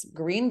government's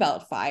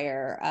Greenbelt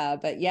fire.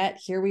 But yet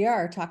here we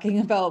are talking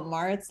about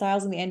Marit Stiles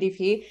in the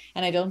NDP,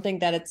 and I don't think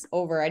that it's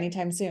over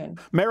anytime soon.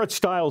 Marit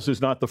Stiles is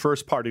not the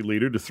first party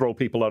leader to throw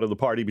people out of the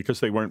party because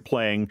they weren't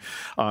playing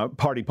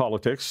party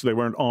politics. They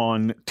weren't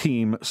on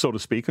team, so to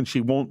speak, and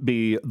she won't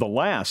be the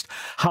last.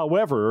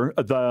 However,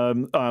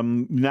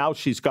 now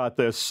she's got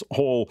this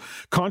whole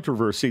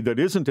controversy that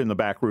isn't in the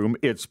back room.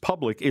 It's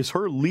public. Is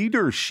her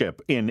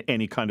leadership in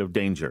any kind of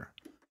danger?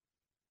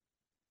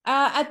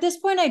 At this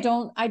point, I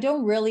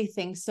don't really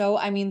think so.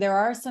 I mean, there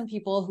are some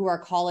people who are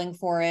calling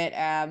for it,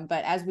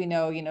 but as we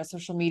know,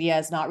 social media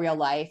is not real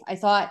life. I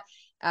thought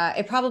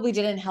it probably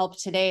didn't help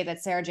today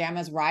that Sarah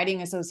Jama's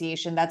riding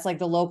association, that's like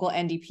the local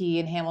NDP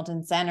in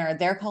Hamilton Center,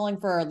 they're calling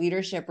for a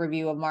leadership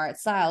review of Marit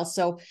Stiles.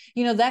 So,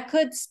 that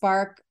could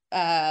spark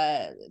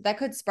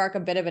a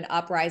bit of an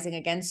uprising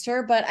against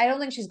her, but I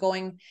don't think she's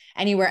going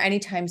anywhere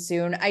anytime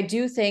soon. I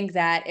do think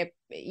that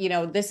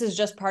this is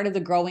just part of the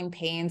growing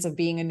pains of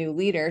being a new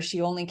leader.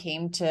 She only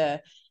came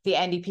to the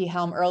NDP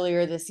helm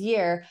earlier this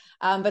year.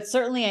 But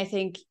certainly I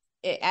think,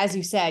 as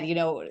you said,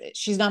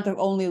 she's not the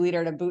only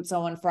leader to boot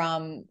someone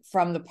from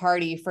the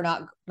party for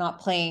not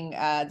playing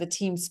the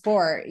team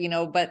sport,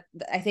 but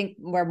I think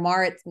where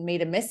Marit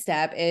made a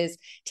misstep is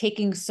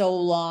taking so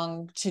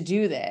long to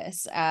do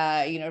this.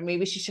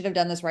 Maybe she should have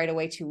done this right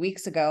away 2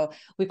 weeks ago.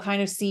 We've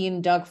kind of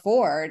seen Doug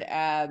Ford,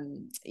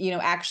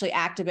 actually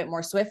act a bit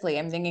more swiftly.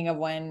 I'm thinking of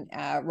when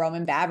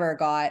Roman Baber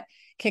got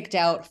kicked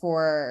out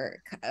for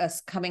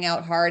coming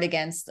out hard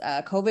against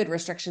COVID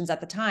restrictions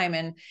at the time.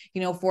 And,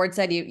 Ford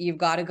said, you've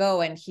got to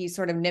go. And he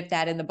sort of nipped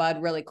that in the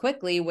bud really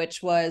quickly,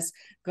 which was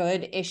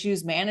good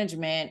issues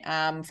management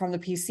from the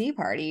PC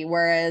party.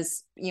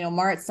 Whereas,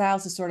 Marit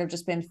Stiles has sort of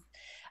just been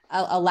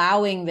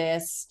allowing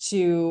this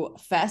to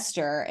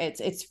fester.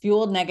 It's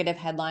fueled negative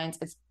headlines.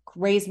 It's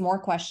raised more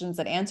questions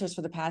than answers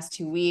for the past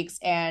 2 weeks.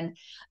 And,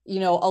 you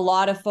know, a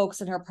lot of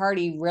folks in her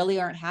party really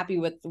aren't happy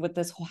with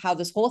this, how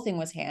this whole thing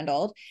was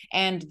handled.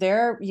 And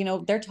they're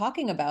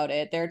talking about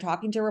it. They're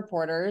talking to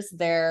reporters.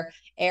 They're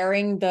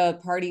airing the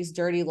party's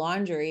dirty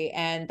laundry.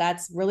 And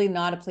that's really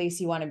not a place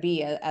you want to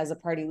be as a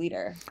party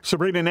leader.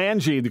 Sabrina and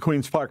Angie, the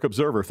Queen's Park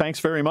Observer, thanks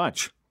very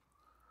much.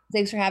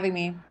 Thanks for having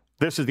me.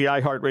 This is the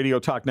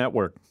iHeartRadio Talk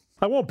Network.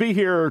 I won't be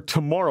here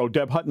tomorrow.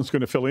 Deb Hutton's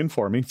going to fill in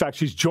for me. In fact,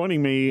 she's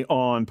joining me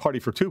on Party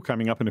for Two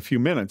coming up in a few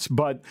minutes,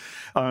 but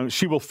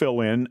she will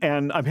fill in.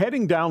 And I'm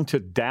heading down to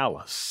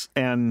Dallas.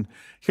 And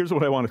here's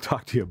what I want to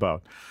talk to you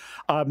about.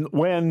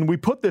 When we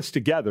put this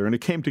together, and it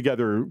came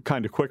together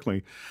kind of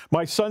quickly,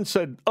 my son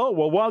said, oh,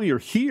 well, while you're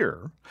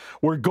here,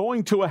 we're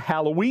going to a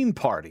Halloween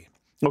party.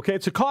 Okay,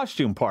 it's a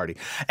costume party.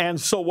 And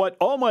so what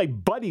all my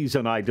buddies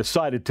and I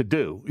decided to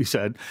do, he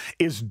said,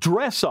 is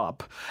dress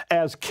up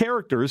as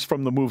characters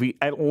from the movie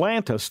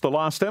Atlantis, The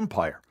Lost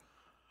Empire.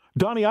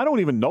 Donnie, I don't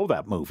even know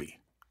that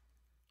movie.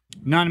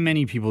 Not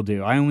many people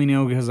do. I only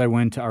know because I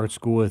went to art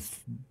school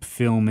with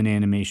film and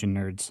animation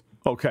nerds.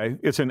 Okay,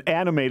 it's an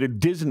animated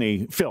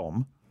Disney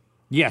film.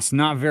 Yes,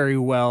 not very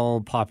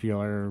well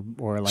popular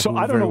or like. So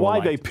I don't know why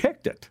they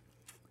picked it.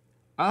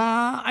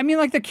 I mean,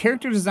 like the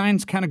character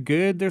design's kind of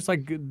good. There's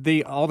like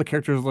all the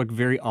characters look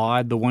very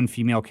odd. The one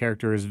female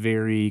character is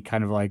very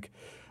kind of like,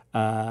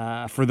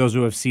 for those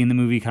who have seen the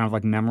movie, kind of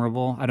like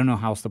memorable. I don't know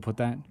how else to put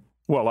that.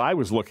 Well, I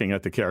was looking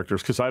at the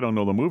characters because I don't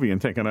know the movie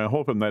and thinking, I'm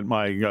hoping that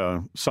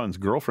my son's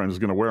girlfriend is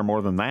going to wear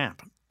more than that.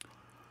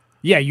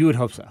 Yeah, you would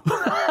hope so.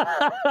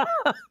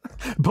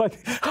 But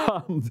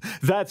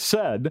that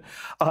said,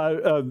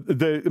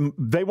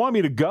 they want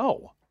me to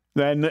go.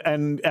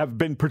 And have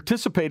been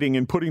participating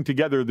in putting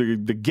together the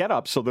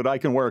get-up so that I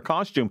can wear a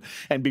costume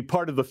and be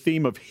part of the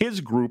theme of his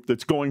group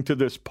that's going to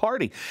this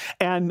party.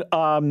 And,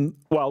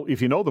 well,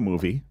 if you know the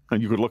movie,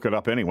 and you could look it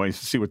up anyways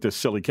to see what this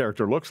silly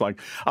character looks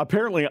like,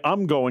 apparently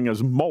I'm going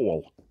as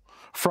Mole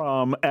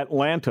from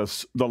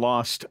Atlantis, The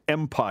Lost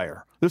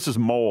Empire. This is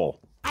Mole.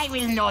 I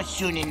will know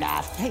soon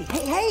enough.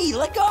 Hey,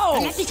 let go!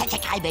 I'm not such a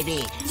guy,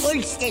 baby.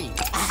 Hold still.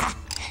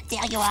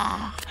 There you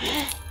are.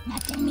 Now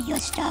tell me your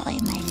story,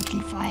 my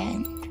little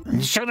friend.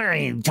 Should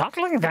I talk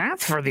like that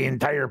for the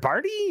entire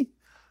party?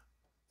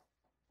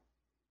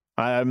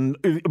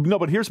 No,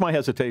 but here's my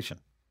hesitation,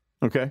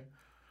 okay?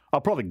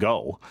 I'll probably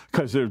go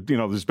because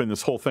there's been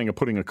this whole thing of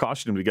putting a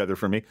costume together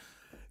for me.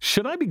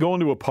 Should I be going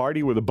to a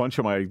party with a bunch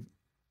of my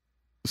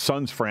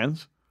son's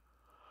friends?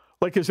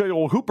 Like,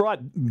 well, who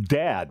brought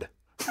Dad?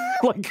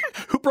 Like,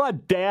 who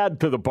brought Dad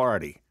to the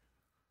party?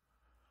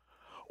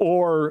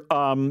 Or,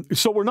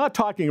 so we're not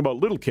talking about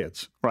little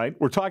kids, right?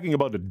 We're talking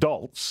about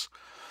adults.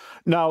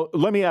 Now,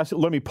 let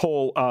me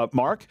poll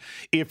Mark.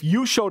 If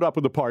you showed up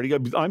at the party,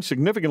 I'm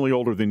significantly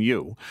older than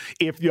you.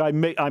 I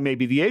may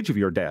be the age of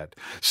your dad.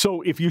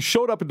 So if you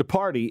showed up at the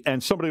party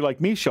and somebody like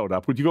me showed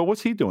up, would you go,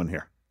 what's he doing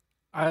here?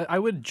 I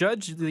would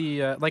judge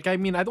the, I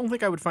don't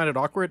think I would find it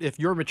awkward if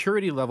your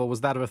maturity level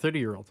was that of a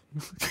 30-year-old.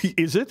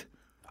 Is it?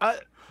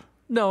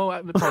 No,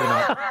 probably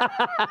not.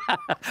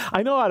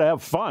 I know how to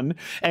have fun.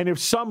 And if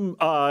some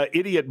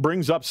idiot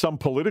brings up some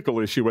political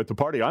issue at the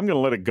party, I'm going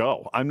to let it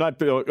go. I'm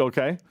not,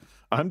 okay?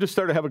 I'm just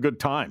there to have a good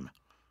time.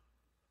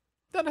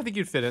 Then I think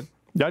you'd fit in.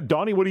 Yeah,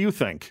 Donnie, what do you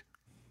think?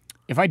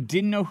 If I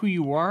didn't know who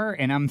you are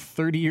and I'm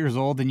 30 years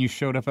old and you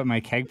showed up at my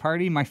keg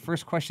party, my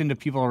first question to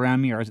people around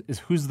me is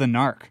who's the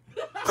narc?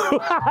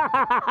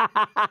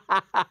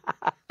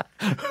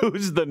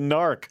 Who's the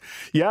narc?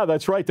 Yeah,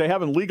 that's right. They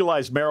haven't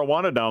legalized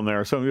marijuana down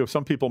there. So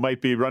some people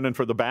might be running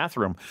for the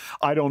bathroom.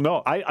 I don't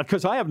know.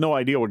 Because I have no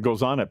idea what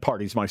goes on at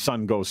parties my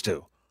son goes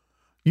to.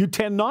 You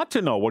tend not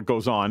to know what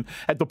goes on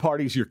at the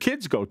parties your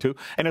kids go to,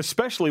 and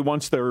especially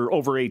once they're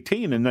over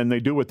 18 and then they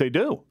do what they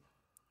do.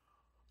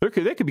 They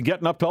could be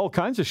getting up to all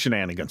kinds of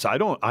shenanigans. I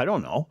don't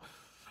know.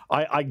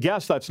 I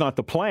guess that's not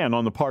the plan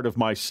on the part of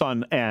my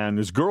son and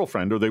his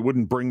girlfriend, or they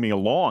wouldn't bring me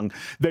along.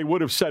 They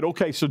would have said,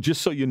 okay, so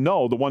just so you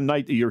know, the one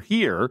night that you're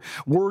here,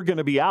 we're going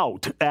to be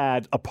out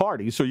at a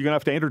party, so you're going to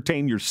have to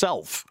entertain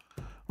yourself.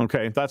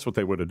 Okay, that's what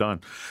they would have done.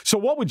 So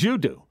what would you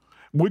do?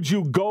 Would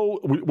you go,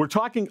 we're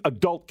talking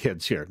adult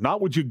kids here, not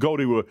would you go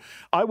to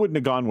I wouldn't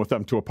have gone with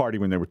them to a party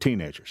when they were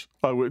teenagers.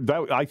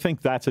 I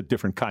think that's a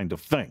different kind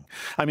of thing.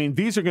 I mean,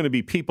 these are going to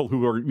be people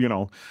who are,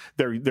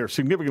 they're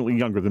significantly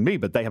younger than me,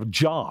 but they have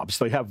jobs.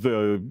 They have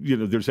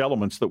there's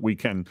elements that we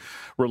can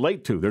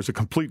relate to. There's a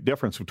complete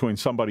difference between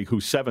somebody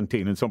who's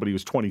 17 and somebody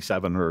who's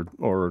 27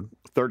 or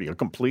 30, a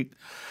complete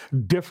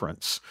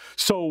difference.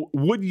 So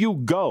would you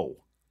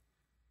go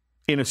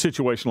in a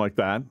situation like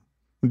that?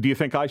 Do you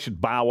think I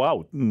should bow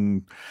out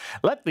and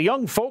let the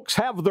young folks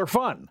have their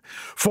fun?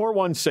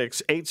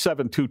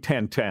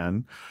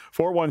 416-872-1010.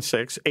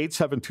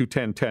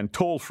 416-872-1010.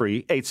 Toll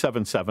free,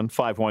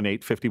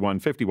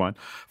 877-518-5151.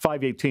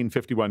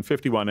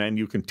 518-5151. And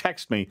you can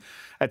text me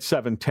at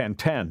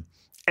 71010.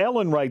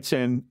 Ellen writes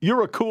in,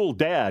 you're a cool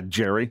dad,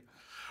 Jerry.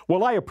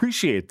 Well, I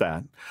appreciate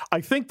that. I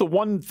think the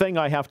one thing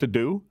I have to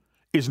do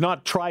is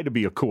not try to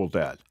be a cool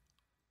dad.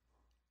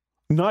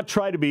 Not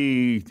try to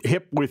be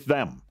hip with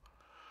them.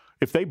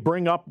 If they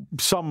bring up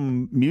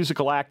some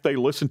musical act they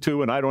listen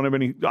to and I don't have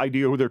any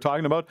idea who they're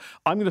talking about,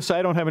 I'm going to say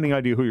I don't have any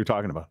idea who you're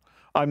talking about.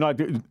 I'm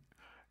not.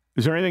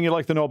 Is there anything you'd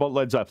like to know about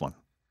Led Zeppelin?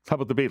 How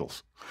about the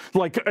Beatles?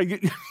 Like,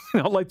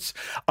 let's.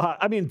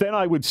 I mean, then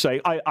I would say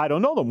I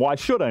don't know them. Why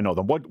should I know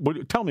them?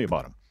 What? Tell me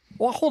about them.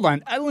 Well, hold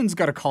on. Ellen's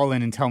got to call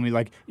in and tell me,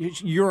 like,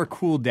 you're a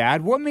cool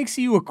dad. What makes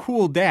you a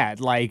cool dad?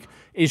 Like,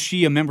 is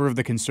she a member of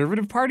the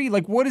Conservative Party?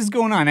 Like, what is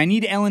going on? I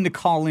need Ellen to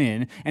call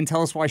in and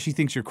tell us why she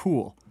thinks you're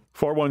cool.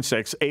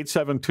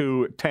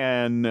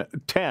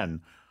 416-872-1010.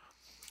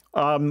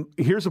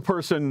 Here's a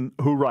person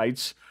who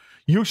writes,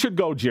 you should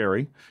go,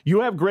 Jerry.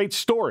 You have great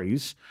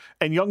stories,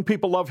 and young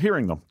people love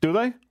hearing them. Do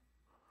they?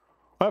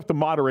 I have to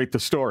moderate the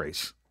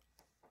stories.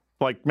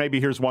 Like, maybe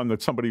here's one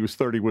that somebody who's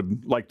 30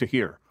 would like to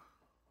hear.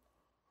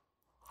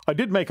 I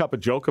did make up a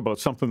joke about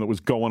something that was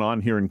going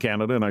on here in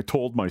Canada, and I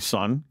told my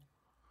son.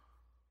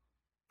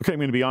 Okay, I'm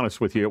going to be honest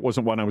with you. It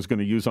wasn't one I was going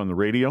to use on the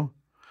radio.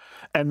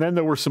 And then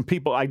there were some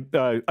people, I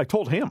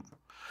told him,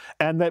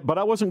 but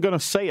I wasn't going to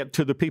say it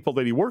to the people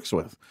that he works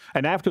with.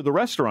 And after the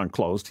restaurant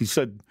closed, he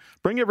said,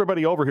 bring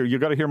everybody over here. You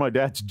got to hear my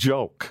dad's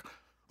joke.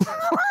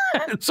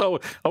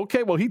 So,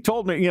 okay, well, he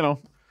told me,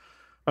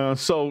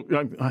 so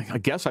I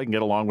guess I can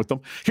get along with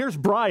them. Here's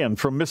Brian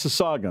from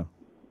Mississauga.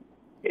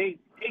 Hey,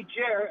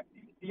 Jer,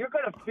 you're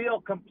going to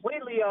feel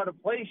completely out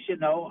of place,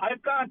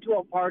 I've gone to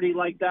a party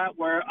like that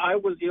where I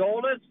was the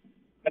oldest,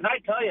 and I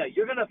tell you,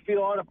 you're going to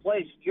feel out of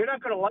place. You're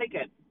not going to like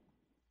it.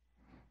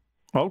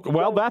 Okay,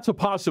 well, that's a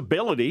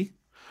possibility.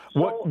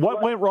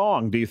 What went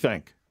wrong, do you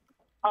think?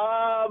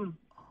 For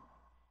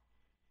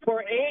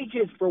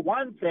ages, for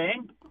one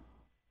thing,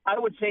 I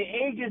would say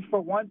ages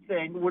for one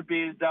thing would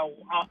be there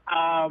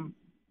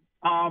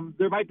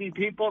might be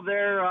people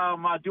there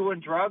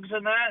doing drugs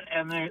and that,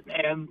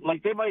 and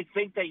like they might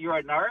think that you're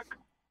a narc.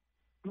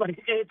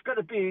 Like it's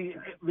gonna be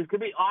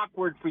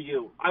awkward for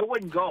you. I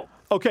wouldn't go.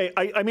 Okay,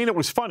 I mean it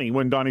was funny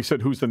when Donnie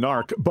said who's the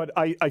narc, but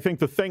I think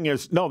the thing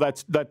is no,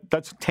 that's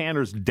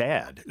Tanner's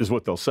dad is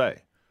what they'll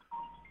say.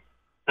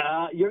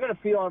 You're gonna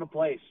feel out of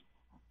place.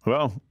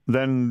 Well,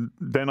 then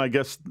I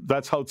guess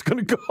that's how it's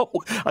gonna go.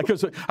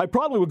 Because I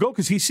probably would go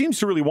because he seems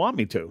to really want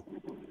me to.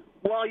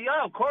 Well,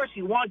 yeah, of course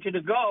he wants you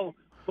to go,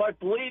 but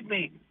believe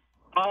me,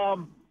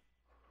 don't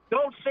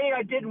say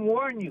I didn't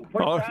warn you.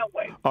 Put it that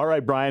way. All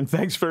right, Brian.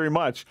 Thanks very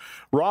much.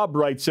 Rob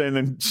writes in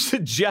and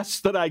suggests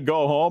that I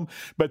go home,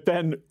 but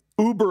then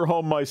Uber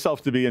home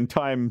myself to be in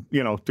time,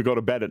 to go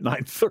to bed at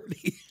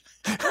 9:30.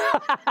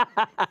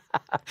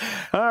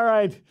 All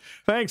right.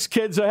 Thanks,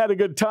 kids. I had a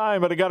good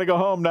time, but I got to go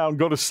home now and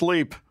go to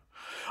sleep.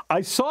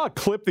 I saw a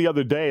clip the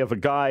other day of a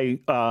guy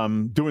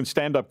doing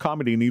stand-up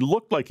comedy, and he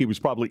looked like he was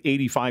probably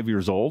 85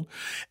 years old.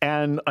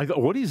 And I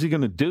thought, what is he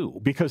going to do?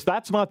 Because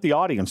that's not the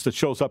audience that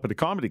shows up at a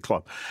comedy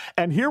club.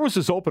 And here was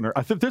his opener.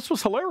 I thought this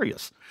was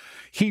hilarious.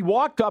 He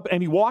walked up,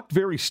 and he walked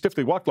very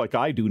stiffly, walked like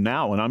I do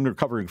now, and I'm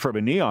recovering from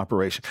a knee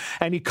operation.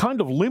 And he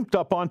kind of limped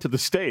up onto the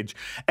stage,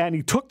 and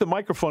he took the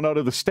microphone out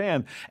of the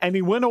stand, and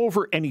he went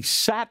over and he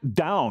sat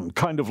down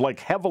kind of like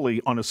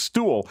heavily on a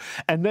stool.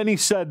 And then he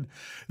said,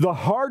 the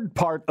hard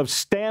part of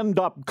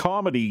stand-up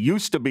comedy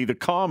used to be the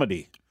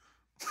comedy.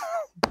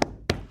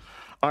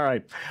 All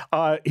right.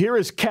 Here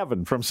is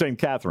Kevin from St.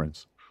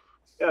 Catharines.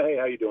 Yeah, hey,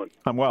 how you doing?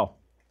 I'm well.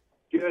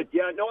 Good.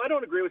 Yeah, no, I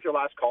don't agree with your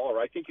last caller.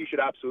 I think you should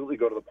absolutely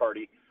go to the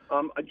party.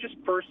 Just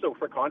first, so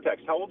for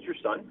context, how old's your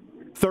son?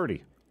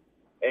 30.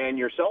 And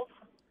yourself?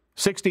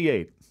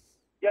 68.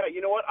 Yeah,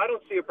 you know what? I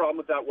don't see a problem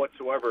with that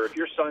whatsoever. If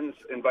your son's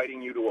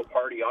inviting you to a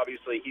party,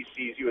 obviously he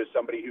sees you as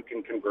somebody who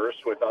can converse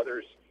with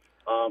others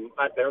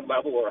at their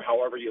level or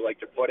however you like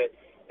to put it,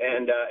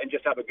 and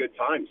just have a good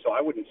time. So I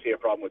wouldn't see a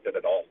problem with it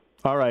at all.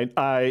 All right.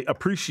 I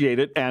appreciate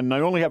it. And I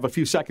only have a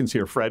few seconds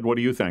here, Fred. What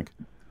do you think?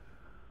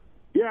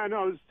 Yeah,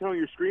 no, I was telling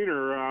your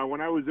screener,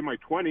 when I was in my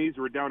 20s,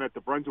 we were down at the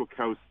Brunswick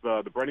House,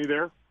 the Brenny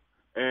there,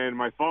 and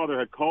my father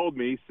had called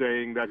me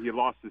saying that he had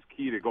lost his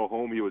key to go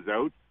home. He was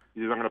out.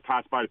 He said, I'm going to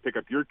pass by to pick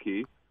up your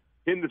key.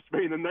 He ended up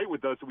spending the night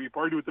with us, and we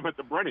partied with him at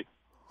the Brenny.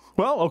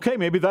 Well, okay,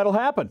 maybe that'll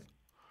happen.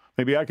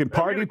 Maybe I can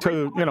party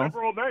to,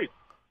 all night.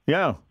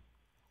 Yeah,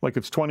 like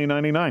it's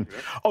 $20.99.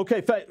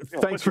 Okay,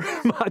 thanks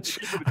very much.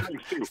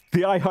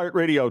 The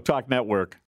iHeartRadio Talk Network.